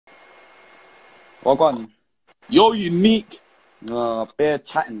Well, go on. You're unique. Bare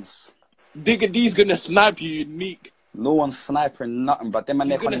chattings. Digga D's gonna snipe you, unique. No one's sniping nothing, but them man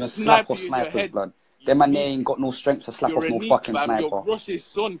He's there can't gonna even snipe slap off you in your snipers, head. blood. Them man there ain't got no strength to slap You're off no unique, fucking fam. sniper. You're Russ's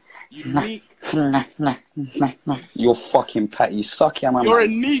son. Unique. You're fucking Pat. You suck, yeah, man. You're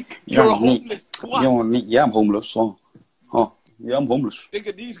unique. You're a homeless twat. You're unique. Yeah, I'm homeless. Yeah, I'm homeless.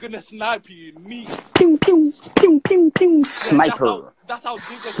 Digga D's gonna snipe you, unique. Pew, pew, pew, pew, pew. Sniper. That's how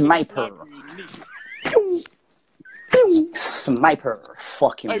Digga's Sniper. gonna snipe you, unique. Pew, pew. Sniper.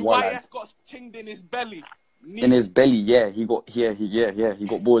 Fucking Hey, wallad. YS got chinged in his belly. Neat. In his belly, yeah. He got he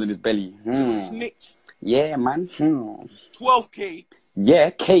got bored in his belly. Snitch. Yeah, man. 12K. Yeah,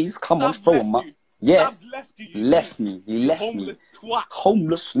 K's, come on, throw him up. Yeah. Sav left you. Left me. He left homeless me. Twat.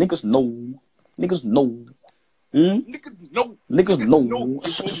 Homeless. Niggas know. Niggas know. Niggas know. Niggas know. you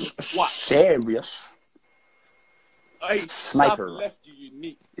homeless twat. Serious. Hey, Sniper. Sav left you,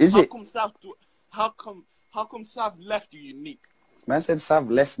 unique. Is it? How come Sav left you, unique? Man said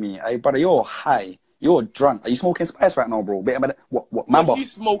Sav left me. Hey, brother, you're high. You're drunk. Are you smoking spice right now, bro? Bit of what? Mamba. What you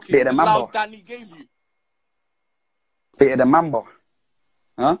smoking? Bit of the Mamba. Loud Danny gave you. Bit of the Mamba.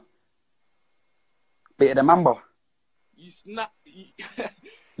 Huh? Bit of the Mamba. You snap.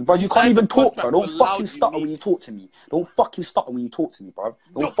 Bro, you can't even talk, bro. Don't loud, fucking stutter when you talk to me. Don't fucking stutter when you talk to me, bro.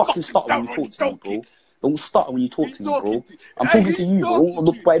 Don't fucking stutter when you talk to me, bro. Don't stutter when you talk to me, bro. I'm talking to you,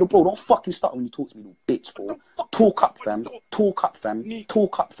 bro. Bro, don't fucking stutter when you talk to me, little bitch, bro. Talk up, fam. Talk up, fam.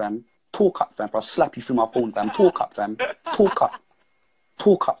 Talk up, fam. Talk up, fam. I'll slap you through my phone, fam. Talk up, fam. Talk up.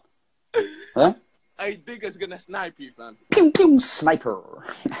 Talk up. Huh? Hey, Digga's gonna snipe you, fam. Pew, pew, sniper.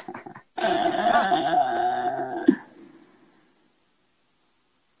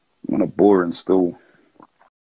 I'm on a boring still.